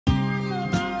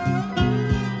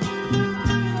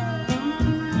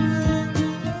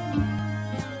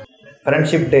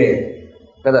Friendship day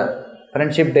కదా,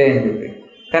 friendship day అని చెప్పి.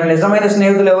 కానీ నిజమైన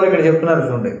స్నేహితులు ఎవరు ఇక్కడ చెప్తున్నారు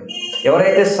చూడండి,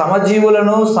 ఎవరైతే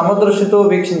సమజీవులను సమదృష్టితో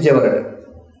వీక్షించేవారట,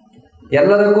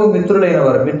 ఎల్లరకు మిత్రులైన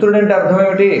వారు. మిత్రుడు అంటే అర్థం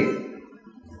ఏమిటి?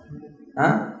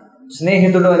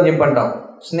 స్నేహితుడు అని చెప్పి అంటాం.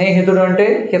 స్నేహితుడు అంటే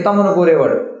హితమును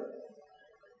కోరేవాడు,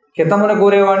 హితమును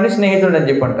కోరేవాడిని స్నేహితుడు అని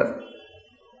చెప్పి అంటారు.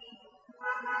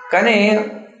 కానీ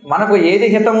మనకు ఏది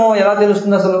హితమో ఎలా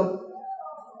తెలుస్తుంది అసలు?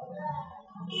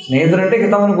 స్నేహితుడు అంటే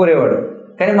హితమును కోరేవాడు,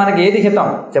 కానీ మనకి ఏది హితం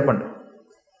చెప్పండి?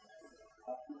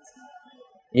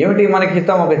 ఏమిటి మనకి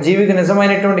హితం? ఒక జీవికి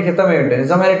నిజమైనటువంటి హితం ఏమిటి?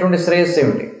 నిజమైనటువంటి శ్రేయస్సు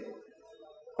ఏమిటి?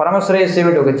 పరమ శ్రేయస్సు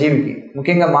ఏమిటి ఒక జీవికి?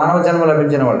 ముఖ్యంగా మానవ జన్మ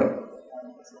లభించిన వాళ్ళకి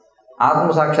ఆత్మ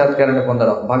సాక్షాత్కారాన్ని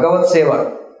పొందడం, భగవత్ సేవ,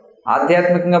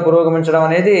 ఆధ్యాత్మికంగా పురోగమించడం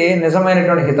అనేది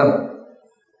నిజమైనటువంటి హితం.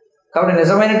 కాబట్టి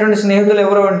నిజమైనటువంటి స్నేహితులు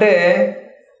ఎవరు అంటే,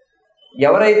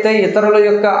 ఎవరైతే ఇతరుల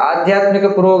యొక్క ఆధ్యాత్మిక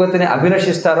పురోగతిని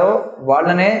అభిలషిస్తారో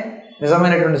వాళ్ళనే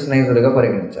నిజమైనటువంటి స్నేహితుడిగా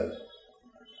పరిగణించాలి.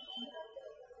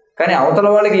 కానీ అవతల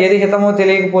వాళ్ళకి ఏది హితమో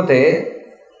తెలియకపోతే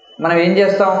మనం ఏం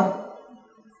చేస్తాం?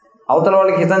 అవతల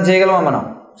వాళ్ళకి హితం చేయగలమా? మనం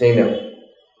చేయలేము.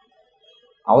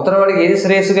 అవతల వాడికి ఏది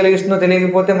శ్రేయస్సు కలిగిస్తుందో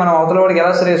తెలియకపోతే మనం అవతల వాడికి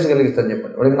ఎలా శ్రేయస్సు కలిగిస్తాం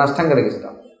చెప్పండి? వాడికి నష్టం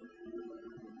కలిగిస్తాం.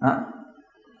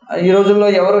 ఈ రోజుల్లో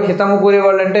ఎవరు హితము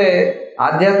కోరేవాళ్ళు అంటే,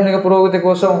 ఆధ్యాత్మిక పురోగతి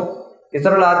కోసం,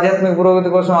 ఇతరుల ఆధ్యాత్మిక పురోగతి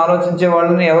కోసం ఆలోచించే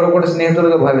వాళ్ళని ఎవరు కూడా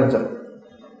స్నేహితులుగా భావించరు.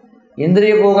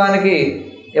 ఇంద్రియ భోగానికి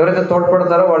ఎవరైతే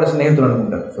తోడ్పడతారో వాళ్ళు స్నేహితులు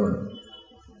అనుకుంటారు. చూడండి,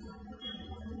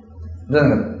 నిజం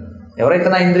కదా, ఎవరైతే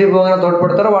నా ఇంద్రియ భోగానికి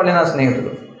తోడ్పడతారో వాళ్ళే నా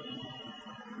స్నేహితులు.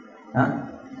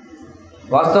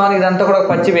 వాస్తవానికి ఇదంతా కూడా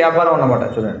పచ్చి వ్యాపారం అన్నమాట.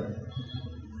 చూడండి,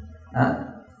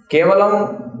 కేవలం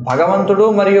భగవంతుడు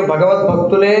మరియు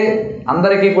భగవద్భక్తులే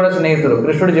అందరికీ కూడా స్నేహితులు.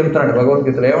 కృష్ణుడు చెప్తున్నాడు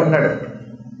భగవద్గీతలో, ఏమంటున్నాడు?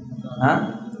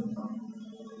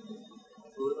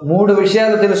 3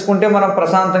 విషయాలు తెలుసుకుంటే మనం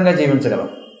ప్రశాంతంగా జీవించగలం.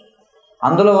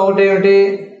 అందులో ఒకటి ఏమిటి?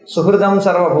 సుహృదం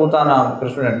సర్వభూతానాం.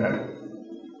 కృష్ణుడు అంటున్నాడు,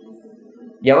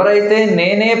 ఎవరైతే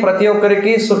నేనే ప్రతి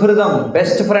ఒక్కరికి సుహృదం,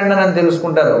 బెస్ట్ ఫ్రెండ్ అని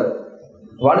తెలుసుకుంటారో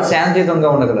వాళ్ళు శాంతియుతంగా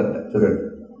ఉండగలరు. చూడండి,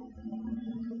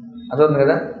 అర్థం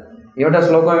కదా? ఏమిటా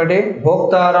శ్లోకం ఏమిటి?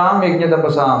 భోక్తారాం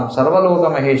యజ్ఞతపసాం సర్వలోక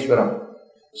మహేశ్వరం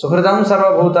సుహృదం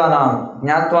సర్వభూతానాం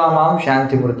జ్ఞాత్వా మాం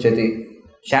శాంతి పృచ్చతి.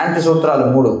 శాంతి సూత్రాలు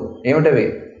 3 ఏమిటవి?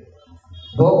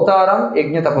 భోక్తారం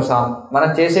యజ్ఞ తపసాం, మనం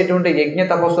చేసేటువంటి యజ్ఞ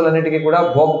తపస్సులన్నిటికీ కూడా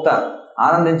భోక్త,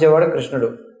 ఆనందించేవాడు కృష్ణుడు.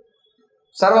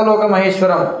 సర్వలోక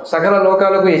మహేశ్వరం, సకల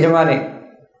లోకాలకు యజమాని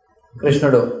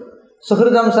కృష్ణుడు.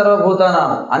 సుహృదం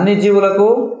సర్వభూతానాం, అన్ని జీవులకు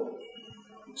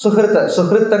సుహృత్.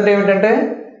 సుహృత్ అంటే ఏమిటంటే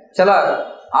చాలా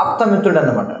ఆప్తమిత్రుడు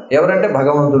అన్నమాట. ఎవరంటే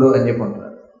భగవంతుడు అని చెప్పి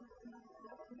ఉంటున్నాడు.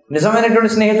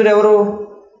 నిజమైనటువంటి స్నేహితుడు ఎవరు?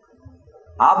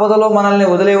 ఆపదలో మనల్ని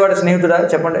వదిలేవాడు స్నేహితుడా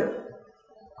చెప్పండి?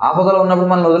 ఆపదలో ఉన్నప్పుడు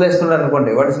మనల్ని వదిలేస్తున్నాడు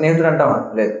అనుకోండి, వాడి స్నేహితుడు అంటావా?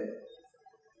 లేదు.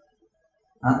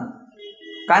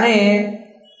 కానీ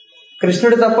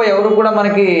కృష్ణుడు తప్ప ఎవరు కూడా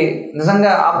మనకి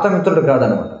నిజంగా ఆప్తమిత్రుడు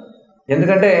కాదనమాట.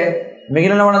 ఎందుకంటే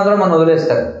మిగిలిన వాళ్ళందరూ మనం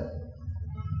వదిలేస్తారు.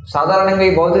 సాధారణంగా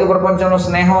ఈ భౌతిక ప్రపంచంలో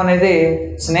స్నేహం అనేది,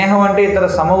 స్నేహం అంటే ఇతర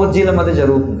సమవుజ్జీల మధ్య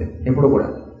జరుగుతుంది. ఇప్పుడు కూడా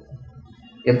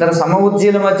ఇతర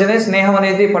సమవుజ్జీల మధ్యనే స్నేహం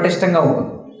అనేది పటిష్టంగా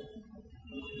ఉంటుంది.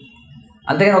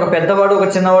 అంతేగాని ఒక పెద్దవాడు ఒక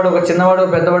చిన్నవాడు, ఒక చిన్నవాడు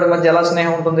పెద్దవాడి మధ్య ఎలా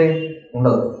స్నేహం ఉంటుంది?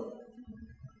 ఉండదు.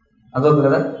 అదవుతుంది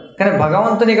కదా. కానీ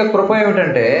భగవంతుని యొక్క కృప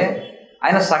ఏమిటంటే,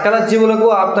 ఆయన సకల జీవులకు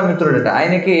ఆప్తమిత్రుడట.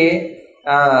 ఆయనకి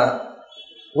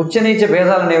ఉచ్చనీచ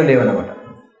భేదాలు అనేవి లేవన్నమాట.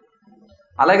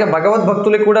 అలాగే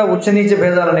భగవద్భక్తులకు కూడా ఉచ్చనీచ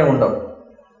భేదాలు అనేవి ఉండవు.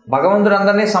 భగవంతుడు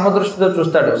అందరినీ సమదృష్టితో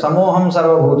చూస్తాడు, సమూహం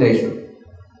సర్వభూతేషు.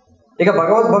 ఇక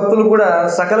భగవద్భక్తులు కూడా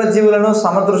సకల జీవులను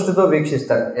సమదృష్టితో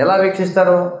వీక్షిస్తారు. ఎలా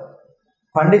వీక్షిస్తారు?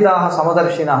 పండితాః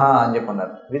సమదర్శినః అని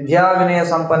చెప్పన్నారు. విద్యా వినయ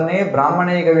సంపన్నే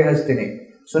బ్రాహ్మణే గవిహస్తిని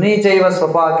సునీచైవ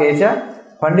స్వపాకేచ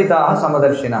పండితాః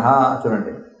సమదర్శినః.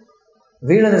 చూడండి,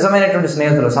 వీళ్ళు నిజమైనటువంటి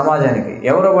స్నేహితులు సమాజానికి.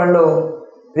 ఎవరు వాళ్ళు?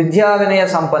 విద్యా వినయ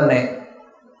సంపన్నే,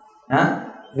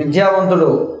 విద్యావంతుడు.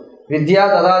 విద్యా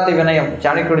దదాతి వినయం,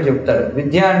 చాణక్యుడు చెప్తాడు.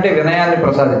 విద్య అంటే వినయాన్ని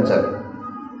ప్రసాదించాలి.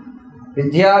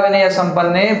 విద్యా వినయ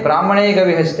సంపన్నే బ్రాహ్మణే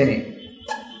గవిహస్తిని.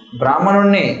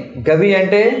 బ్రాహ్మణుణ్ణి, గవి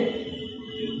అంటే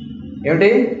ఏమిటి?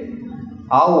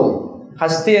 ఆవు.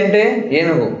 హస్తి అంటే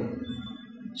ఏనుగు.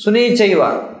 సునీచైవ,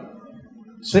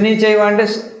 సునీచైవ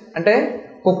అంటే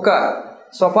కుక్క.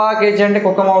 స్వపాకేచ అంటే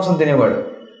కుక్క మాంసం తినేవాడు.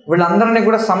 వీళ్ళందరినీ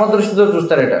కూడా సమదృష్టితో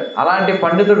చూస్తారట. అలాంటి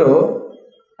పండితుడు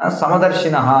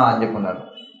సమదర్శిన అని చెప్పున్నారు.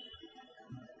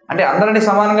 అంటే అందరినీ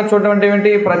సమానంగా చూడడం అంటే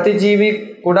ఏమిటి? ప్రతి జీవి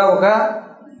కూడా ఒక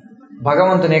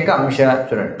భగవంతుని యొక్క అంశ.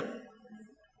 చూడండి,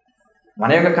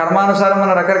 మన యొక్క కర్మానుసారం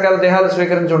మన రకరకాల దేహాలు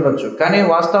స్వీకరించి ఉండొచ్చు, కానీ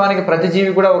వాస్తవానికి ప్రతి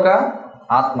జీవి కూడా ఒక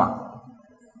ఆత్మ.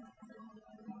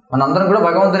 మనందరం కూడా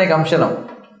భగవంతుని యొక్క అంశలం.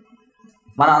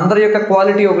 మన అందరి యొక్క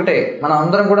క్వాలిటీ ఒకటే. మన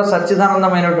అందరం కూడా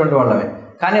సచ్చిదానందమైనటువంటి వాళ్ళమే.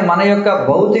 కానీ మన యొక్క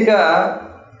భౌతిక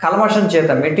కల్మషం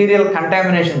చేత, మెటీరియల్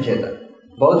కంటామినేషన్ చేత,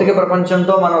 భౌతిక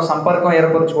ప్రపంచంతో మనం సంపర్కం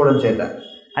ఏర్పరచుకోవడం చేత,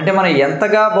 అంటే మనం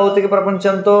ఎంతగా భౌతిక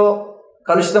ప్రపంచంతో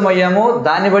కలుషితమయ్యామో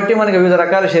దాన్ని బట్టి మనకి వివిధ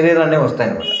రకాల శరీరాలన్నీ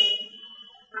వస్తాయన్నమాట.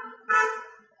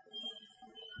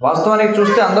 వాస్తవానికి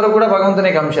చూస్తే అందరూ కూడా భగవంతుని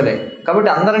యొక్క అంశలే, కాబట్టి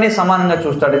అందరినీ సమానంగా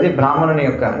చూస్తాడు. ఇది బ్రాహ్మణుని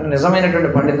యొక్క నిజమైనటువంటి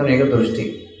పండితుని యొక్క దృష్టి.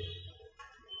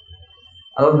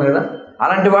 అదవుతుంది కదా.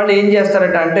 అలాంటి వాళ్ళు ఏం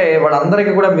చేస్తారట అంటే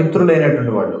వాళ్ళందరికీ కూడా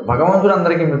మిత్రులైనటువంటి వాళ్ళు. భగవంతుడు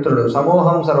అందరికీ మిత్రుడు.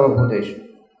 సమూహం సర్వభూతేషు.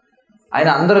 ఆయన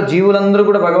అందరూ జీవులందరూ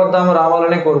కూడా భగవద్ధామ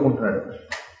రావాలనే కోరుకుంటున్నాడు.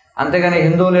 అంతేగాని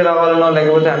హిందువులే రావాలనో,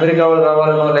 లేకపోతే అమెరికా వాళ్ళు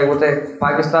రావాలనో, లేకపోతే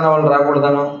పాకిస్తాన్ వాళ్ళు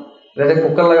రాకూడదనో, లేదా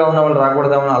కుక్కలుగా ఉన్న వాళ్ళు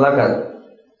రాకూడదామనో అలా కాదు.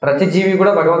 ప్రతి జీవి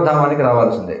కూడా భగవద్ధామానికి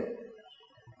రావాల్సిందే.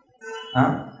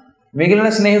 మిగిలిన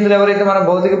స్నేహితులు ఎవరైతే మన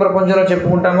భౌతిక ప్రపంచంలో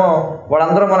చెప్పుకుంటామో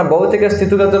వాళ్ళందరూ మన భౌతిక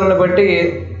స్థితిగతులను బట్టి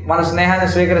మన స్నేహాన్ని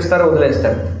స్వీకరిస్తారు,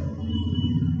 వదిలేస్తారు.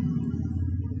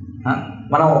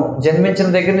 మనం జన్మించిన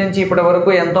దగ్గర నుంచి ఇప్పటి వరకు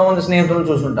ఎంతోమంది స్నేహితులను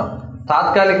చూసుంటాం.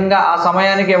 తాత్కాలికంగా ఆ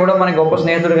సమయానికి ఎవడో మనకి గొప్ప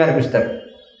స్నేహితుడిగా అనిపిస్తాడు.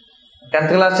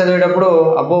 10th క్లాస్ చదివేటప్పుడు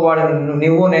అబ్బో వాడు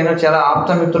నువ్వు నేను చాలా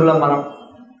ఆప్తమిత్రులం మనం,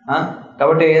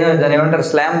 కాబట్టి ఏదో దాని ఏమంటారు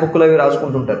స్లామ్ బుక్లు అవి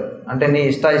రాసుకుంటుంటారు. అంటే నీ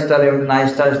ఇష్టాలు ఏమిటి, నా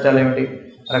ఇష్టాలు ఏమిటి,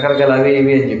 రకరకాల అవి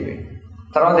ఇవి అని చెప్పి.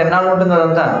 తర్వాత ఎన్నాళ్ళు ఉంటుంది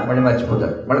అదంతా మళ్ళీ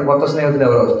మర్చిపోతారు. మళ్ళీ కొత్త స్నేహితులు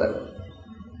ఎవరో వస్తారు.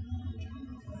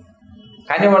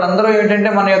 కానీ వాళ్ళందరూ ఏంటంటే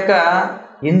మన యొక్క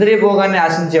ఇంద్రియ భోగాన్ని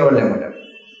ఆశించేవాళ్ళు అనమాట.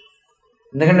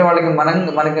 ఎందుకంటే వాళ్ళకి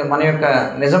మనకి మన యొక్క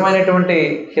నిజమైనటువంటి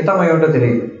హితం ఏమిటో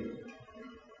తెలియదు.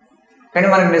 కానీ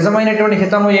మనకి నిజమైనటువంటి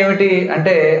హితము ఏమిటి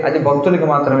అంటే అది భక్తులకి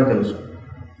మాత్రమే తెలుసు.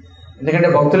 ఎందుకంటే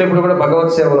భక్తులు ఎప్పుడు కూడా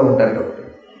భగవత్ సేవలో ఉంటారు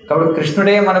కాబట్టి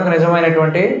కృష్ణుడే మనకు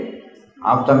నిజమైనటువంటి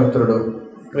ఆప్తమిత్రుడు,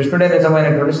 కృష్ణుడే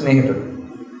నిజమైనటువంటి స్నేహితుడు.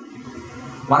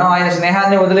 మనం ఆయన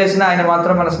స్నేహాన్ని వదిలేసినా ఆయన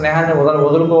మాత్రం మన స్నేహాన్ని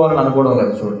వదులుకోవాలని అనుకోవడం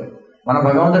లేదు. చూడండి, మనం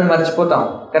భగవంతుని మర్చిపోతాం,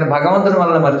 కానీ భగవంతుని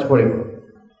మనల్ని మర్చిపోడు. ఇప్పుడు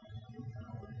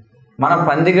మనం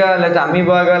పందిగా, లేకపోతే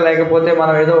అమీబాగా, లేకపోతే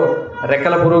మనం ఏదో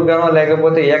రెక్కల పురుగుగానో,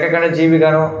 లేకపోతే ఏకగణ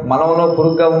జీవిగానో, మలంలో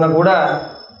పురుగుగా ఉన్నా కూడా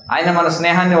ఆయన మన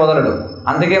స్నేహాన్ని వదలడు.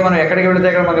 అందుకే మనం ఎక్కడికి వెళితే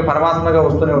అక్కడ మనకి పరమాత్మగా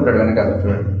వస్తూనే ఉంటాడు వెనకాల.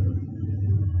 చూడండి,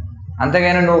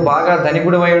 అంతేగాని నువ్వు బాగా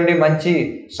ధనికుడు అయి ఉండి మంచి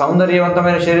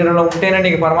సౌందర్యవంతమైన శరీరంలో ఉంటేనే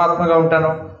నీకు పరమాత్మగా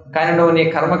ఉంటాను, కానీ నువ్వు నీ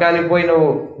కర్మ కాలిపోయి నువ్వు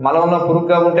మలంలో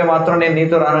పురుగుగా ఉంటే మాత్రం నేను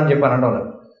నీతో రానని చెప్పాను అంటావు.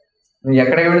 నువ్వు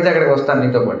ఎక్కడికి వెళితే అక్కడికి వస్తాను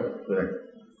నీతో పాటు. చూడండి,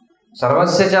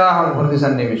 సర్వస్య చాహం హృది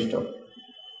సన్నివిష్టం.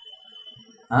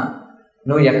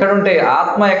 నువ్వు ఎక్కడుంటే,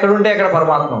 ఆత్మ ఎక్కడుంటే అక్కడ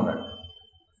పరమాత్మ ఉన్నాడు.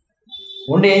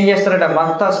 ఉండి ఏం చేస్తారట,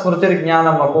 మత్త స్మృతి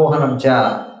జ్ఞానం అపోహనం చ.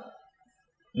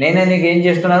 నేనే నీకు ఏం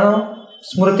చేస్తున్నాను,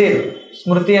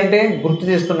 స్మృతి అంటే గుర్తు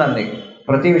చేస్తున్నాను, నీకు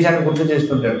ప్రతి విషయాన్ని గుర్తు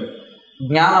చేస్తుంటాడు.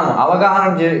 జ్ఞానం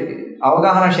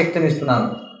అవగాహన శక్తిని ఇస్తున్నాను.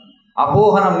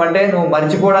 అపోహనం అంటే నువ్వు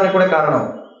మర్చిపోవడానికి కూడా కారణం.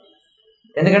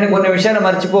 ఎందుకంటే కొన్ని విషయాలు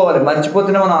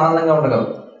మర్చిపోతేనే మనం ఆనందంగా ఉండగలం.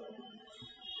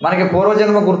 మనకి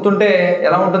పూర్వజన్మ గుర్తుంటే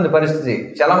ఎలా ఉంటుంది పరిస్థితి?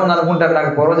 చాలామంది అనుకుంటారు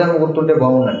నాకు పూర్వజన్మ గుర్తుంటే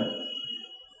బాగుండండి.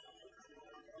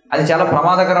 అది చాలా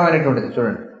ప్రమాదకరమైనటువంటిది.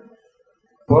 చూడండి,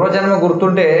 పూర్వజన్మ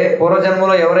గుర్తుంటే,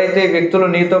 పూర్వజన్మలో ఎవరైతే వ్యక్తులు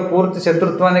నీతో పూర్తి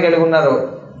శత్రుత్వాన్ని కలిగి ఉన్నారో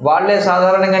వాళ్ళే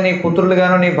సాధారణంగా నీ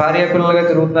పుత్రులుగానో నీ భార్య పిల్లలుగా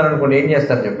తిరుగుతున్నారు అనుకోండి, ఏం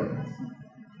చేస్తారు చెప్పండి?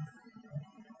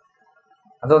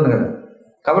 అర్థవుతుంది కదా.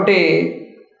 కాబట్టి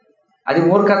అది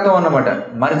మూర్ఖత్వం అన్నమాట.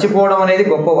 మర్చిపోవడం అనేది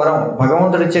గొప్ప వరం,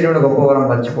 భగవంతుడు ఇచ్చేటువంటి గొప్ప వరం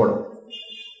మర్చిపోవడం.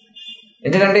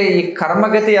 ఎందుకంటే ఈ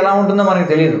కర్మగతి ఎలా ఉంటుందో మనకు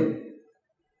తెలియదు.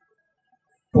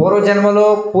 పూర్వజన్మలో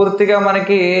పూర్తిగా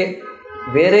మనకి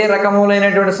వేరే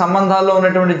రకములైనటువంటి సంబంధాల్లో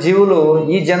ఉన్నటువంటి జీవులు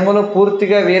ఈ జన్మలో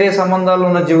పూర్తిగా వేరే సంబంధాల్లో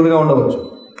ఉన్న జీవులుగా ఉండవచ్చు.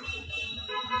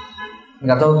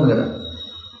 ఇంకా అర్థమవుతుంది కదా.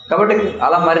 కాబట్టి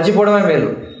అలా మర్చిపోవడమే మేలు.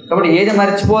 కాబట్టి ఏది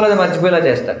మర్చిపోవాలో అది మర్చిపోయేలా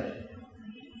చేస్తారు.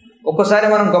 ఒక్కోసారి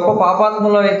మనం గొప్ప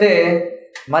పాపాత్మలో అయితే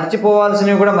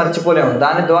మర్చిపోవాల్సినవి కూడా మర్చిపోలేము.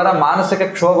 దాని ద్వారా మానసిక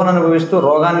క్షోభను అనుభవిస్తూ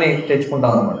రోగాన్ని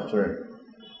తెచ్చుకుంటాం అన్నమాట. చూడండి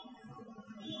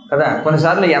కదా,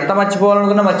 కొన్నిసార్లు ఎంత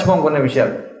మర్చిపోవాలనుకున్నా మర్చిపోం కొన్ని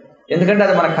విషయాలు, ఎందుకంటే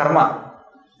అది మన కర్మ.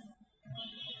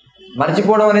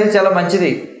 మర్చిపోవడం అనేది చాలా మంచిది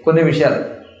కొన్ని విషయాలు,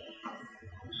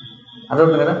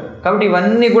 అర్థమవుతుంది కదా. కాబట్టి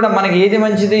ఇవన్నీ కూడా మనకి ఏది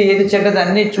మంచిది ఏది చెడ్డది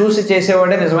అన్నీ చూసి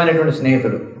చేసేవాడే నిజమైనటువంటి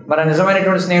స్నేహితుడు. మన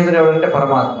నిజమైనటువంటి స్నేహితుడు ఎవరంటే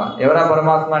పరమాత్మ. ఎవరా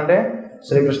పరమాత్మ అంటే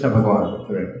శ్రీకృష్ణ భగవానుడు.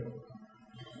 చూడండి,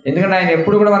 ఎందుకంటే ఆయన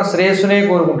ఎప్పుడు కూడా మన శ్రేయస్సునే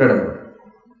కోరుకుంటాడు.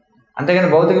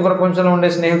 అంతేగాని భౌతిక ప్రపంచంలో ఉండే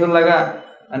స్నేహితుల్లాగా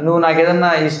నువ్వు నాకు ఏదన్నా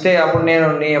ఇస్తే అప్పుడు నేను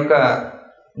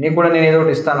నీకు కూడా నేను ఏదో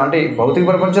ఒకటి ఇస్తాను అంటే, భౌతిక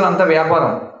ప్రపంచంలో అంతా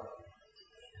వ్యాపారం.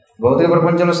 భౌతిక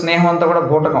ప్రపంచంలో స్నేహం అంతా కూడా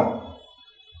బూటకం.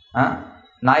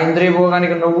 నా ఇంద్రియ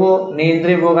భోగానికి నువ్వు, నీ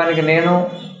ఇంద్రియ భోగానికి నేను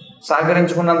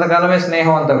సహకరించుకున్నంతకాలమే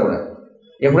స్నేహం అంతా కూడా.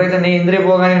 ఎప్పుడైతే నీ ఇంద్రియ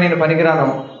భోగానికి నేను పనికిరానో,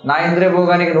 నా ఇంద్రియ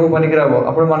భోగానికి నువ్వు పనికిరావో,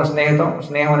 అప్పుడు మన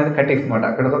స్నేహం అనేది కట్ అన్నమాట.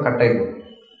 అక్కడితో కట్ అయిపోతుంది.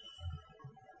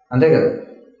 అంతే కదా,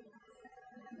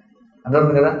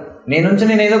 అర్థమవుతుంది కదా. నీ నుంచి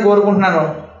నేను ఏదో కోరుకుంటున్నాను,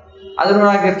 అది నువ్వు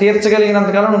నాకు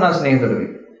తీర్చగలిగినంతకాలం నువ్వు నా స్నేహితుడివి.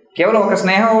 కేవలం ఒక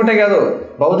స్నేహం ఒకటే కాదు,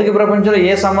 భౌతిక ప్రపంచంలో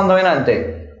ఏ సంబంధమైనా అంతే.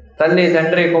 తల్లి,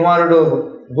 తండ్రి, కుమారుడు,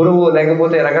 గురువు,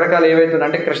 లేకపోతే రకరకాలు ఏవైతే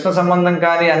అంటే కృష్ణ సంబంధం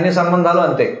కానీ అన్ని సంబంధాలు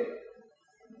అంతే.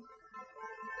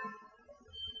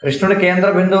 కృష్ణుడి కేంద్ర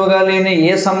బిందువుగా లేని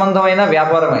ఏ సంబంధం అయినా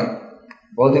వ్యాపారమే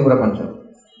భౌతిక ప్రపంచం.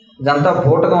 ఇదంతా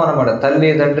పూటకం అన్నమాట. తల్లి,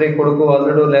 తండ్రి, కొడుకు,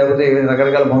 అల్లుడు, లేకపోతే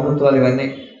రకరకాల బంధుత్వాలు, ఇవన్నీ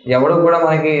ఎవరు కూడా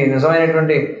మనకి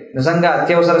నిజంగా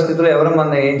అత్యవసర స్థితిలో ఎవరు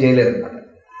మన ఏం చేయలేరు అనమాట.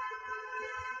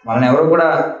 మనల్ని ఎవరు కూడా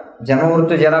జన్మ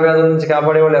మృత్యు జరావ్యాధుల నుంచి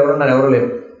కాపాడేవాళ్ళు ఎవరున్నారు? ఎవరు లేరు.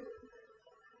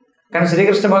 కానీ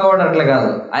శ్రీకృష్ణ భగవానుడు అట్లా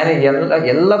కాదు. ఆయన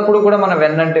ఎల్లప్పుడూ కూడా మన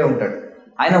వెన్నంటే ఉంటాడు.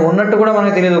 ఆయన ఉన్నట్టు కూడా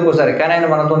మనకు తెలియదు ఒక్కోసారి, కానీ ఆయన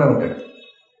మనతోనే ఉంటాడు.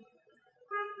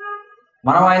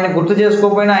 మనం ఆయన్ని గుర్తు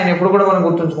చేసుకోకపోయినా ఆయన ఎప్పుడు కూడా మనం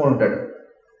గుర్తుంచుకొని ఉంటాడు.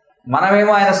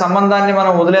 మనమేమో ఆయన సంబంధాన్ని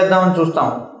మనం వదిలేద్దామని చూస్తాం,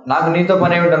 నాకు నీతో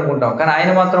పని ఏమిటి అనుకుంటాం, కానీ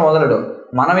ఆయన మాత్రం వదలడు.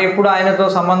 మనం ఎప్పుడు ఆయనతో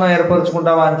సంబంధం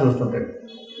ఏర్పరచుకుంటామా అని చూస్తుంటాడు.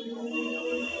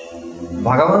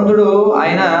 భగవంతుడు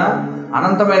ఆయన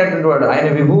అనంతమైనటువంటి వాడు, ఆయన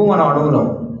విభువు, మనం అణువులం.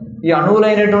 ఈ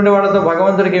అణువులైనటువంటి వాళ్ళతో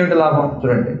భగవంతుడికి ఏమిటి లాభం?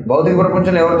 చూడండి, భౌతిక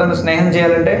ప్రపంచంలో ఎవరితో స్నేహం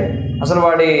చేయాలంటే అసలు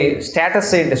వాడి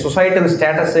స్టేటస్ ఏంటి, సొసైటల్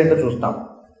స్టేటస్ ఏంటో చూస్తాం.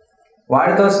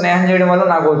 వాడితో స్నేహం చేయడం వల్ల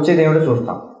నాకు వచ్చేది ఏమిటో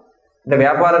చూస్తాం. అంటే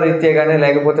వ్యాపార రీత్యా కానీ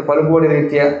లేకపోతే పలుకుబడి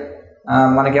రీత్యా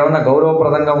మనకేమన్నా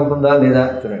గౌరవప్రదంగా ఉంటుందా లేదా?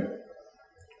 చూడండి,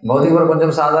 భౌతిక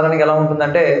ప్రపంచం సాధారణంగా ఎలా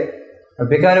ఉంటుందంటే,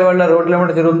 బికారి వాళ్ళ రోడ్ల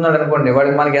వెంట తిరుగుతున్నాడు అనుకోండి,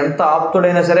 వాడికి మనకి ఎంత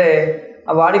ఆప్తుడైనా సరే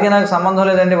వాడికి నాకు సంబంధం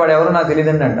లేదండి, వాడు ఎవరో నాకు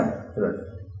తెలియదండి అంటాం. చూడండి,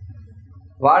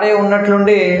 వాడే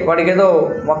ఉన్నట్లుండి వాడికి ఏదో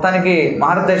మొత్తానికి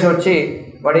భారతదేశం వచ్చి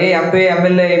వాడు ఏ ఎంపీ,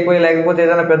 ఎమ్మెల్యే అయిపోయి లేకపోతే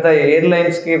ఏదైనా పెద్ద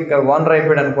ఎయిర్లైన్స్కి ఓనర్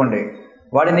అయిపోయాడు అనుకోండి,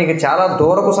 వాడి నీకు చాలా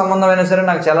దూరపు సంబంధం అయినా సరే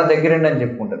నాకు చాలా దగ్గరండి అని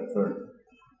చెప్పుకుంటారు. చూడండి,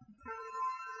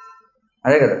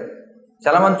 అదే కదా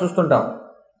చాలామంది చూస్తుంటాం.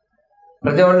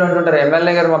 ప్రతి వాళ్ళు అంటుంటారు,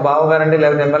 ఎమ్మెల్యే గారు మా బావగారండి,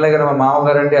 లేకపోతే ఎమ్మెల్యే గారు మా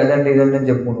మామగారండి, అదండి ఇదండి అని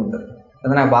చెప్పుకుంటుంటారు.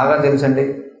 అది నాకు బాగా తెలుసండి,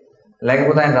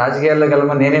 లేకపోతే ఆయన రాజకీయాల్లోకి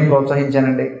వెళ్ళమని నేనేం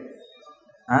ప్రోత్సహించానండి,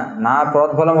 నా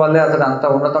ప్రోద్బలం వల్లే అతడు అంత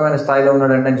ఉన్నతమైన స్థాయిలో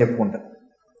ఉన్నాడండి అని చెప్పుకుంటాడు.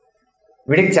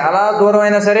 వీడికి చాలా దూరం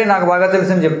అయినా సరే నాకు బాగా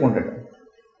తెలుసని చెప్పుకుంటాడు.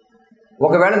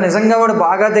 ఒకవేళ నిజంగా వాడు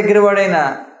బాగా దగ్గర వాడైనా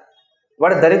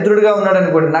వాడు దరిద్రుడిగా ఉన్నాడు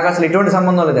అనుకోండి, నాకు అసలు ఎటువంటి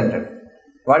సంబంధం లేదంటాడు,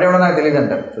 వాడేవాడో నాకు తెలియదు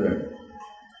అంటారు. చూడండి,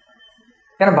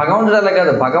 కానీ భగవంతుడు అలా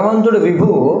కాదు. భగవంతుడు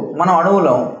విభువు, మనం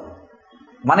అణువులం.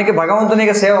 మనకి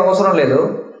భగవంతునికి సేవ అవసరం లేదు,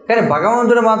 కానీ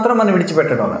భగవంతుడు మాత్రం మనం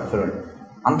విడిచిపెట్టడం. చూడండి,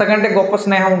 అంతకంటే గొప్ప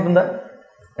స్నేహం ఉంటుందా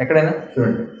ఎక్కడైనా?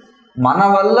 చూడండి, మన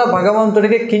వల్ల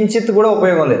భగవంతుడికి కించిత్ కూడా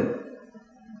ఉపయోగం లేదు.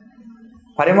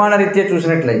 పరిమాణ రీత్యా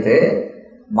చూసినట్లయితే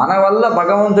మన వల్ల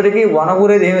భగవంతుడికి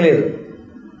వనగూరేది ఏమీ లేదు,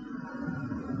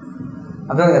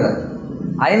 అర్థం కదా.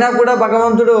 అయినా కూడా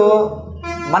భగవంతుడు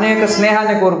మన యొక్క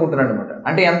స్నేహాన్ని కోరుకుంటున్నాడు అనమాట.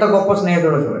 అంటే ఎంత గొప్ప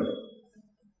స్నేహితుడో చూడండి.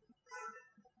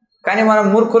 కానీ మనం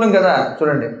మూర్ఖులం కదా.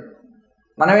 చూడండి,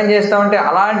 మనం ఏం చేస్తామంటే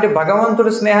అలాంటి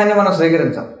భగవంతుడి స్నేహాన్ని మనం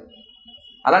స్వీకరించాం.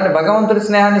 అలాంటి భగవంతుడి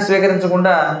స్నేహాన్ని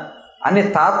స్వీకరించకుండా అన్ని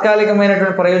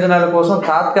తాత్కాలికమైనటువంటి ప్రయోజనాల కోసం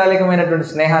తాత్కాలికమైనటువంటి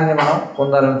స్నేహాన్ని మనం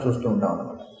పొందాలని చూస్తూ ఉంటాం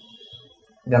అన్నమాట.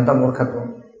 ఇదంతా మూర్ఖత్వం.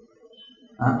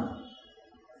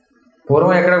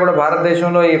 పూర్వం ఎక్కడ కూడా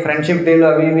భారతదేశంలో ఈ ఫ్రెండ్షిప్ డేలు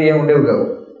అవి ఇవి ఏమి ఉండేవి కావు.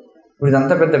 ఇప్పుడు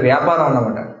ఇదంతా పెద్ద వ్యాపారం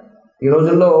అన్నమాట. ఈ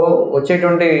రోజుల్లో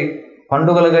వచ్చేటువంటి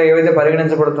పండుగలుగా ఏవైతే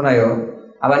పరిగణించబడుతున్నాయో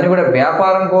అవన్నీ కూడా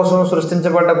వ్యాపారం కోసం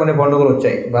సృష్టించబడ్డ కొన్ని పండుగలు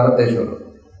వచ్చాయి భారతదేశంలో.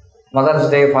 Mothers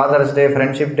day, fathers day,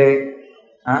 friendship day,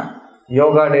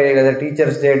 yoga day, లేదా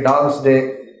టీచర్స్ డే, డాగ్స్ డే,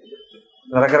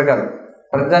 రకరకాలు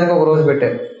ప్రతిదానికి ఒక రోజు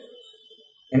పెట్టారు.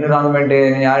 ఎన్విరాన్మెంట్ డే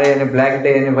అని, ఆ డే అని, బ్లాక్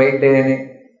డే అని, వైట్ డే అని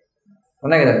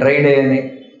ఉన్నాయి కదా, డ్రై డే అని,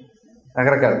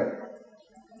 రకరకాలు.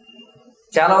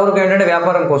 చాలా వరకు ఏంటంటే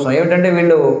వ్యాపారం కోసం. ఏమిటంటే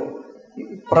వీళ్ళు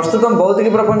ప్రస్తుతం భౌతిక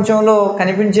ప్రపంచంలో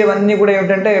కనిపించేవన్నీ కూడా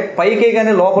ఏమిటంటే పైకే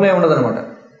కానీ లోపలే ఉండదు అనమాట.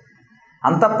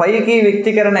 అంత పైకి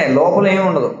వ్యక్తీకరణే, లోపల ఏమి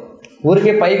ఉండదు.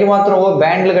 ఊరికే పైకి మాత్రం ఓ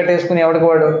బ్యాండ్లు కట్టేసుకుని ఎవరికి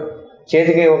వాడు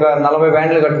చేతికి ఒక 40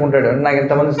 బ్యాండ్లు కట్టుకుంటాడు, నాకు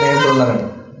ఇంతమంది స్నేహితులు ఉన్నారని.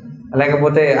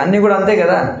 లేకపోతే అన్నీ కూడా అంతే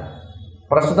కదా.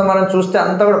 ప్రస్తుతం మనం చూస్తే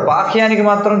అంతా కూడా బాహ్యానికి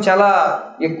మాత్రం చాలా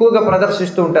ఎక్కువగా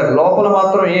ప్రదర్శిస్తూ ఉంటారు, లోపల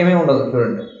మాత్రం ఏమీ ఉండదు.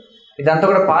 చూడండి, ఇదంతా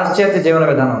కూడా పాశ్చాత్య జీవన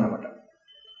విధానం అన్నమాట.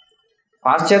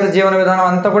 పాశ్చాత్య జీవన విధానం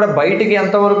అంతా కూడా బయటికి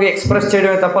ఎంతవరకు ఎక్స్ప్రెస్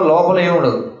చేయడమే తప్ప లోపల ఏమి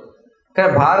ఉండదు. కానీ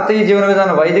భారతీయ జీవన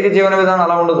విధానం, వైదిక జీవన విధానం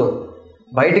అలా ఉండదు.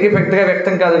 బయటికి పెద్దగా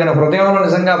వ్యక్తం కాదు, కానీ హృదయంలో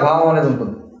నిజంగా భావం అనేది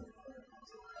ఉంటుంది.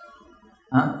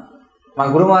 మా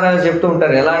గురు మహారాజు చెప్తూ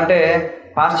ఉంటారు. ఎలా అంటే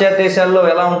పాశ్చాత్య దేశాల్లో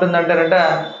ఎలా ఉంటుందంటారంటే,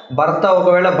 భర్త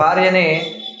ఒకవేళ భార్యని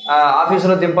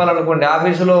ఆఫీసులో దింపాలనుకోండి,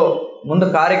 ఆఫీసులో ముందు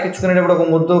కారు ఎక్కించుకునేటప్పుడు ఒక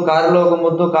ముద్దు, కారులో ఒక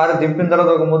ముద్దు, కారు దింపిన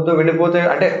తర్వాత ఒక ముద్దు, వెళ్ళిపోతే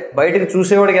అంటే బయటకు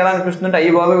చూసేవాడికి ఎలా అనిపిస్తుందంటే,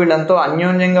 అయ్యి బాబు వీళ్ళు ఎంతో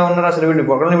అన్యోన్యంగా ఉన్నారు, అసలు వీళ్ళు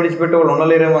ఒకరిని విడిచిపెట్టే వాళ్ళు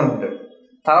ఉండలేరేమో అనుకుంటారు.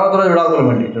 తర్వాత రోజు విడాకులు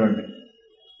మండి. చూడండి,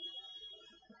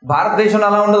 భారతదేశంలో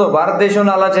అలా ఉండదు.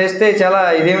 భారతదేశంలో అలా చేస్తే చాలా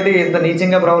ఇదేమిటి ఇంత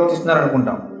నీచంగా ప్రవర్తిస్తున్నారు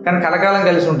అనుకుంటాం, కానీ కలకాలం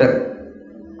కలిసి ఉంటారు.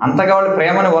 అంతగా వాళ్ళు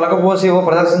ప్రేమని ఒలకబోసి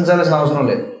ప్రదర్శించాల్సిన అవసరం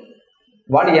లేదు.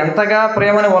 వాళ్ళు ఎంతగా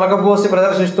ప్రేమని ఒలకబోసి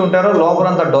ప్రదర్శిస్తూ ఉంటారో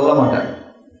లోపలంతా డొల్లమాట.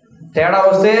 తేడా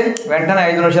వస్తే వెంటనే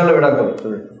 5 నిమిషాల్లో విడాకులు.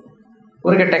 చూడండి,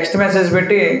 ఊరికి టెక్స్ట్ మెసేజ్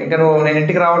పెట్టి ఇంకా నేను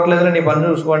ఇంటికి రావట్లేదు, నీ పని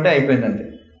చూసుకుంటే అయిపోయిందంటే.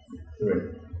 చూడండి,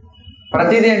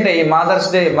 ప్రతిదీ అంటే ఈ mothers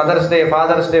day,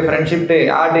 fathers day, friendship day,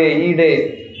 ఆ డే,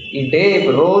 ఈ డే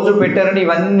రోజు పెట్టారంటే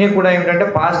ఇవన్నీ కూడా ఏమిటంటే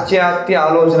పాశ్చాత్య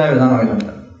ఆలోచన విధానం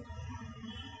ఇదంతా.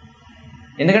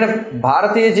 ఎందుకంటే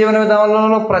భారతీయ జీవన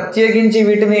విధానంలో ప్రత్యేకించి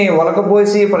వీటిని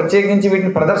ఒలకబోసి ప్రత్యేకించి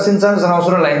వీటిని ప్రదర్శించాల్సిన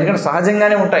అవసరం లేదు. ఎందుకంటే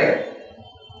సహజంగానే ఉంటాయి.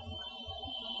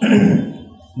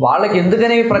 వాళ్ళకి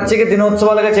ఎందుకని ప్రత్యేక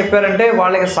దినోత్సవాలుగా చెప్పారంటే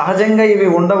వాళ్ళకి సహజంగా ఇవి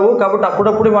ఉండవు కాబట్టి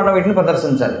అప్పుడప్పుడు మనం వీటిని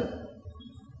ప్రదర్శించాలి.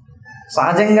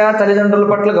 సహజంగా తల్లిదండ్రుల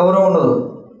పట్ల గౌరవం ఉండదు,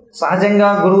 సహజంగా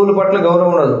గురువుల పట్ల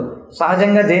గౌరవం ఉండదు,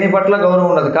 సహజంగా దేని పట్ల గౌరవం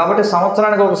ఉండదు. కాబట్టి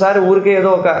సంవత్సరానికి ఒకసారి ఊరికే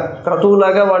ఏదో ఒక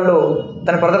క్రతువులాగా వాళ్ళు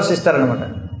దాన్ని ప్రదర్శిస్తారనమాట.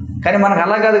 కానీ మనకు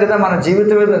అలా కాదు కదా. మన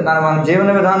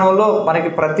జీవన విధానంలో మనకి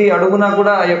ప్రతి అడుగునా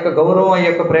కూడా ఆ యొక్క గౌరవం, ఆ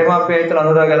యొక్క ప్రేమాప్యాయతలు,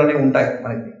 అనురాగాలు అనేవి ఉంటాయి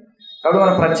మనకి. కాబట్టి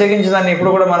మనం ప్రత్యేకించి దాన్ని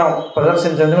ఎప్పుడు కూడా మనం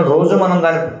ప్రదర్శించేందుకు రోజు మనం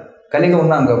దాన్ని కలిగి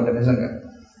ఉన్నాం కాబట్టి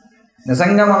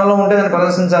నిజంగా మనలో ఉంటే దాన్ని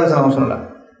ప్రదర్శించాల్సిన అవసరం లేదు.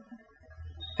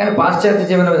 కానీ పాశ్చాత్య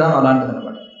జీవన విధానం అలాంటిది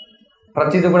అనమాట.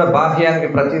 ప్రతిదీ కూడా బాహ్యానికి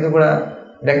ప్రతిదీ కూడా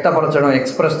వ్యక్తపరచడం,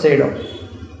 ఎక్స్ప్రెస్ చేయడం,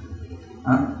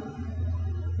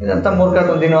 ఇదంతా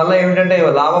మూర్ఖత్వం. దీనివల్ల ఏమిటంటే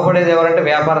లాభపడేది ఎవరంటే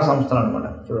వ్యాపార సంస్థలు అనమాట.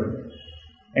 చూడండి,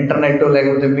 ఇంటర్నెట్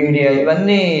లేకపోతే మీడియా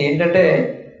ఇవన్నీ ఏంటంటే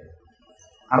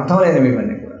అర్థం లేనివి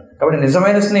ఇవన్నీ కూడా. కాబట్టి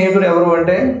నిజమైన స్నేహితుడు ఎవరు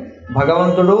అంటే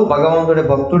భగవంతుడి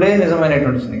భక్తుడే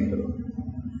నిజమైనటువంటి స్నేహితుడు.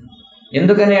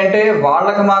 ఎందుకని అంటే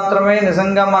వాళ్ళకి మాత్రమే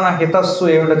నిజంగా మన హితస్సు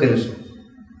ఏమిటో తెలుసు.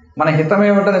 మన హితం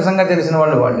ఏమిటో నిజంగా తెలిసిన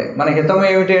వాళ్ళే. మన హితం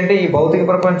ఏమిటి అంటే ఈ భౌతిక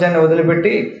ప్రపంచాన్ని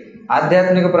వదిలిపెట్టి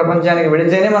ఆధ్యాత్మిక ప్రపంచానికి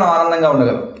వెళితేనే మనం ఆనందంగా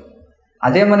ఉండగలం.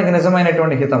 అదే మనకి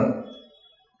నిజమైనటువంటి హితం.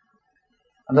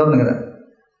 అర్థవుతుంది కదా.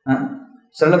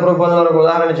 శ్రీల ప్రభుపాదుల ఒక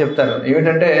ఉదాహరణ చెప్తారు.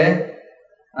 ఏమిటంటే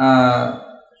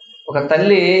ఒక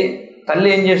తల్లి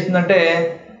ఏం చేస్తుందంటే,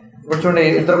 ఇప్పుడు చూడండి,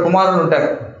 2 కుమారులు ఉంటారు.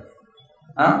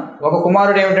 ఒక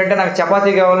కుమారుడు ఏమిటంటే నాకు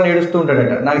చపాతీ కావాలని ఏడుస్తూ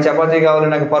ఉంటాడట. నాకు చపాతీ కావాలి,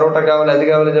 నాకు పరోటా కావాలి, అది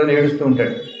కావాలి, ఏడుస్తూ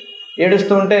ఉంటాడు.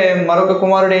 ఏడుస్తూ ఉంటే మరొక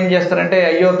కుమారుడు ఏం చేస్తారంటే,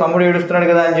 అయ్యో తమ్ముడు ఏడుస్తున్నాడు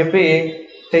కదా అని చెప్పి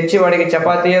తెచ్చి వాడికి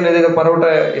చపాతీయో లేదా పరోటా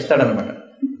ఇస్తాడనమాట.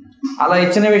 అలా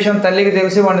ఇచ్చిన విషయం తల్లికి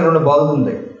తెలిసి వాడిని 2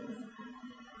 బాగుంది.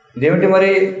 ఇదేమిటి మరి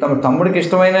తమ్ముడికి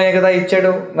ఇష్టమైనవి కదా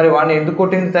ఇచ్చాడు, మరి వాడిని ఎందుకు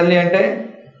కొట్టింది తల్లి అంటే,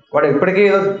 వాడు ఇప్పటికీ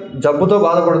ఏదో జబ్బుతో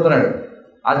బాధపడుతున్నాడు.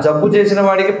 ఆ జబ్బు చేసిన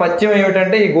వాడికి పథ్యం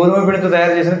ఏమిటంటే ఈ గోధుమ పిండితో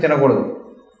తయారు చేసిన తినకూడదు.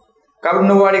 కాబట్టి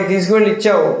నువ్వు వాడికి తీసుకువెళ్ళి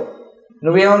ఇచ్చావు,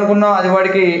 నువ్వేమనుకున్నావు, అది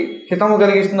వాడికి హితము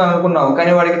కలిగిస్తుంది అనుకున్నావు,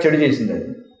 కానీ వాడికి చెడు చేసింది అది.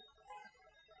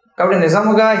 కాబట్టి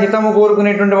నిజముగా హితము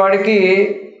కోరుకునేటువంటి వాడికి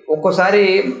ఒక్కోసారి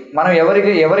మనం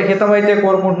ఎవరి హితమైతే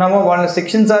కోరుకుంటున్నామో వాళ్ళని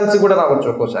శిక్షించాల్సి కూడా రావచ్చు.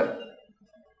 ఒక్కోసారి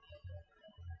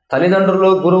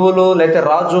తల్లిదండ్రులు, గురువులు, లేకపోతే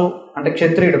రాజు అంటే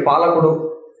క్షత్రియుడు, పాలకుడు,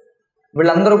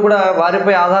 వీళ్ళందరూ కూడా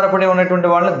వారిపై ఆధారపడి ఉన్నటువంటి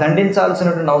వాళ్ళని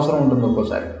దండించాల్సినటువంటి అవసరం ఉంటుంది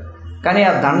ఒక్కోసారి. కానీ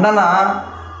ఆ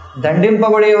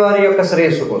దండింపబడే వారి యొక్క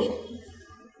శ్రేయస్సు కోసం.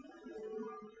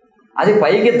 అది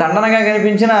పైకి దండనగా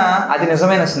కనిపించినా అది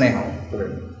నిజమైన స్నేహం.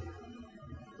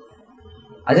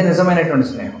 అది నిజమైనటువంటి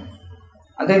స్నేహం.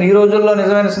 అంటే ఈ రోజుల్లో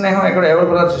నిజమైన స్నేహం ఎవరు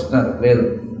ప్రదర్శిస్తున్నారు? లేదు.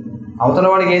 అవతల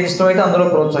వాడికి ఏది ఇష్టమైతే అందులో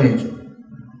ప్రోత్సహించు.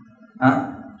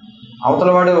 అవతల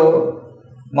వాడు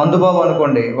మందుబాబు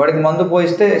అనుకోండి, వాడికి మందు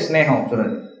పోయిస్తే స్నేహం.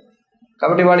 చూడండి,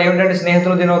 కాబట్టి వాళ్ళు ఏమిటంటే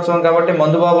స్నేహితుల దినోత్సవం కాబట్టి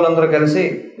మందుబాబులందరూ కలిసి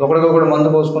ఒకరికొకరు మందు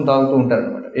పోసుకొని తాగుతూ ఉంటారు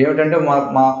అనమాట. ఏమిటంటే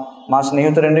మా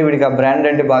స్నేహితుడండి, వీడికి ఆ బ్రాండ్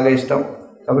అంటే బాగా ఇష్టం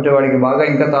కాబట్టి వాడికి బాగా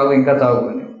ఇంకా తాగు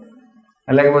అని.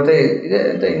 లేకపోతే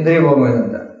ఇదే ఇంద్రియ భోగం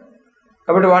ఇదంతా.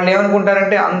 కాబట్టి వాళ్ళు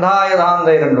ఏమనుకుంటారంటే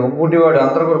అంధాయధాంధైరండు, గుడ్డివాడు,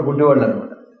 అందరూ కూడా గుడ్డివాళ్ళు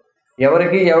అనమాట.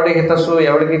 ఎవడి హితస్సు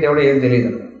ఎవడికి ఏం తెలియదు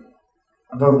అనమాట.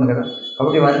 అర్థమవుతుంది కదా.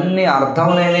 కాబట్టి ఇవన్నీ అర్థం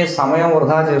లేని సమయం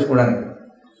వృధా చేసుకోవడానికి.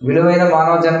 విలువైన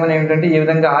మానవ జన్మని ఏమిటంటే ఈ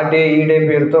విధంగా ఆ డే ఈ డే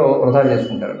పేరుతో వృధా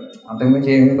చేసుకుంటారు. అంతకుమించి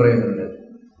ఏమీ ప్రయోజనం లేదు.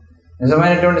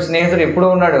 నిజమైనటువంటి స్నేహితుడు ఎప్పుడూ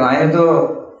ఉన్నాడు.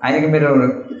 ఆయనకి మీరు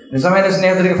నిజమైన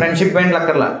స్నేహితుడికి ఫ్రెండ్షిప్ బ్యాండ్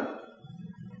అక్కర్లా.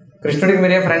 కృష్ణుడికి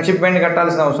మీరేం ఫ్రెండ్షిప్ బ్యాండ్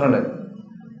కట్టాల్సిన అవసరం లేదు.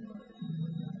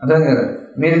 అర్థం కదా.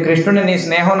 మీరు కృష్ణుడిని నీ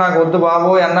స్నేహం నాకు వద్దు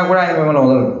బాబోయ్ అన్నా కూడా ఆయన మిమ్మల్ని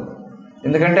వదలడు.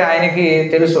 ఎందుకంటే ఆయనకి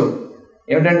తెలుసు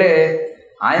ఏమిటంటే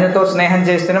ఆయనతో స్నేహం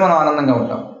చేస్తేనే మనం ఆనందంగా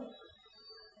ఉంటాం.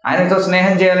 ఆయనతో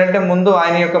స్నేహం చేయాలంటే ముందు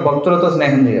ఆయన యొక్క భక్తులతో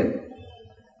స్నేహం చేయాలి.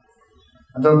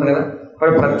 అర్థమవుతుంది కదా.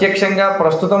 ఇప్పుడు ప్రత్యక్షంగా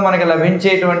ప్రస్తుతం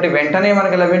వెంటనే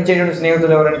మనకి లభించేటువంటి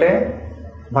స్నేహితులు ఎవరంటే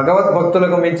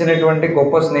భగవద్భక్తులకు మించినటువంటి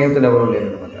గొప్ప స్నేహితులు ఎవరు లేరు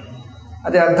అనమాట.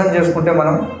 అది అర్థం చేసుకుంటే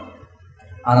మనం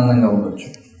ఆనందంగా ఉండొచ్చు.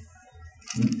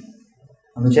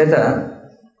 అందుచేత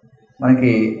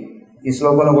మనకి ఈ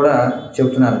శ్లోకంలో కూడా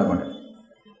చెప్తున్నారు అన్నమాట.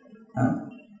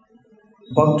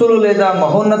 భక్తులు లేదా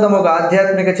మహోన్నతముగా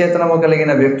ఆధ్యాత్మిక చేతనము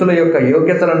కలిగిన వ్యక్తుల యొక్క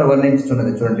యోగ్యతలను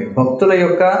వర్ణించుతున్నది. చూడండి, భక్తుల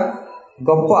యొక్క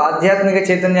గొప్ప ఆధ్యాత్మిక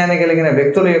చైతన్యాన్ని కలిగిన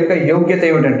వ్యక్తుల యొక్క యోగ్యత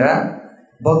ఏమిటంట,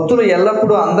 భక్తులు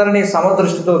ఎల్లప్పుడూ అందరినీ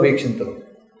సమదృష్టితో వీక్షించరు.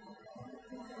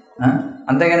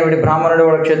 అంతేగాని వీడి బ్రాహ్మణుడు,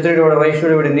 వాడు క్షత్రియుడు, వాడు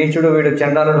వైశ్యుడు, వీడు నీచుడు, వీడు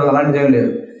చండాలుడు అలాంటిది ఏం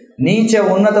లేదు. నీచ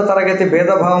ఉన్నత తరగతి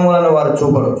భేదభావములను వారు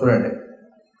చూపరు. చూడండి,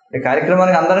 ఈ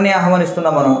కార్యక్రమానికి అందరినీ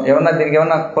ఆహ్వానిస్తున్నాం మనం. ఏమన్నా దీనికి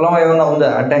ఏమన్నా కులం ఏమన్నా ఉందా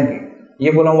అడ్డానికి?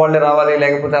 ఈ కులం వాళ్ళే రావాలి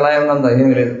లేకపోతే అలా ఏమన్నా ఉందా?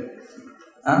 ఏమీ లేదు.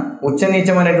 ఉచ్చ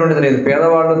నీచమైనటువంటిది లేదు,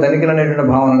 పేదవాళ్ళు ధనికులు అనేటువంటి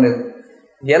భావన లేదు.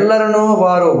 ఎల్లరూ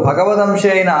వారు భగవదంశ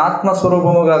అయిన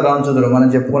ఆత్మస్వరూపముగా గాంచుదురు. మనం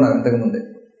చెప్పుకున్నాం ఇంతకుముందే.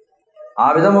 ఆ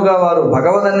విధముగా వారు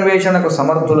భగవదన్వేషణకు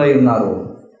సమర్థులై ఉన్నారు.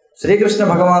 శ్రీకృష్ణ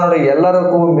భగవానుడు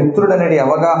ఎల్లరకు మిత్రుడనేది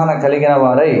అవగాహన కలిగిన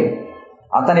వారై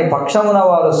అతని పక్షమున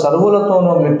వారు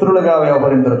సర్వులతోనూ మిత్రులుగా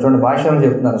వ్యవహరించరు. చూడండి, భాషలో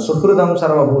చెప్తున్నారు, సుహృదం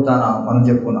సర్వభూతాన మనం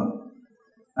చెప్పుకున్నాం.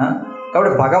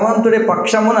 కాబట్టి భగవంతుడి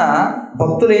పక్షమున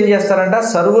భక్తులు ఏం చేస్తారంట,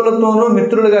 సర్వులతోనూ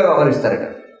మిత్రులుగా వ్యవహరిస్తారట.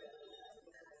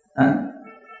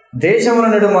 దేశముల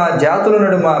నడుమ జాతుల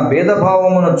నడుమ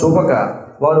భేదభావమును చూపక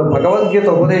వారు భగవద్గీత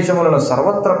ఉపదేశములను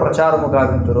సర్వత్ర ప్రచారము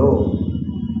కావింతురు.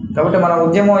 కాబట్టి మన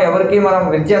ఉద్యమం ఎవరికి మనం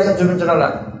వ్యత్యాసం చూపించడంలా.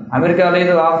 అమెరికా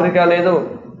లేదు, ఆఫ్రికా లేదు,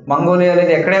 మంగోలియా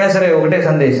లేదు, ఎక్కడైనా సరే ఒకటే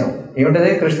సందేశం. ఏమిటది?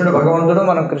 కృష్ణుడు భగవంతుడు,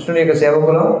 మనం కృష్ణుడి యొక్క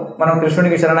సేవకులు, మనం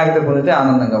కృష్ణుడికి శరణాగతి పొందితే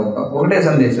ఆనందంగా ఉంటాం. ఒకటే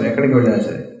సందేశం ఎక్కడికి వెళ్ళినా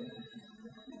సరే.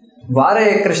 వారే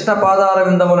కృష్ణ పాదాల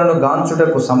విందములను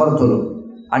గాంచుటకు సమర్థులు.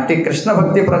 అట్టి కృష్ణ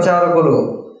భక్తి ప్రచారకులు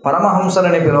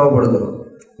పరమహంసలని పిలువబడుదురు.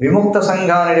 విముక్త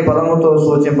సంఘానిడి పదముతో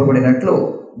సూచింపబడినట్లు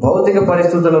భౌతిక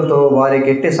పరిస్థితులతో వారికి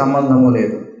ఎట్టి సంబంధము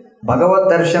లేదు. భగవద్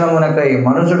దర్శనమునకై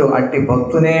మనుషుడు అట్టి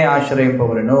భక్తునే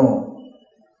ఆశ్రయింపబడును.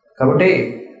 కాబట్టి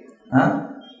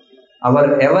అవర్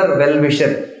ఎవర్ వెల్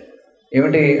విషర్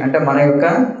ఏమిటి అంటే మన యొక్క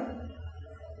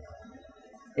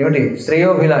ఏమిటి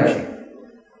శ్రేయోభిలాషి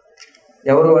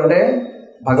ఎవరు అంటే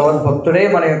భగవద్భక్తుడే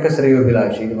మన యొక్క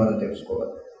శ్రేయోభిలాషి. ఇది మనం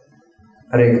తెలుసుకోవాలి.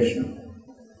 Hare Krishna.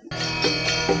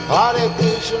 Hare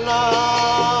Krishna,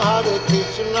 Hare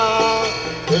Krishna,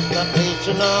 Krishna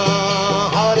Krishna,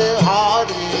 Hare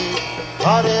Hare,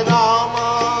 Hare Rama,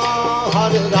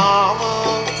 Hare Rama,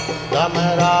 Rama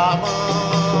Rama,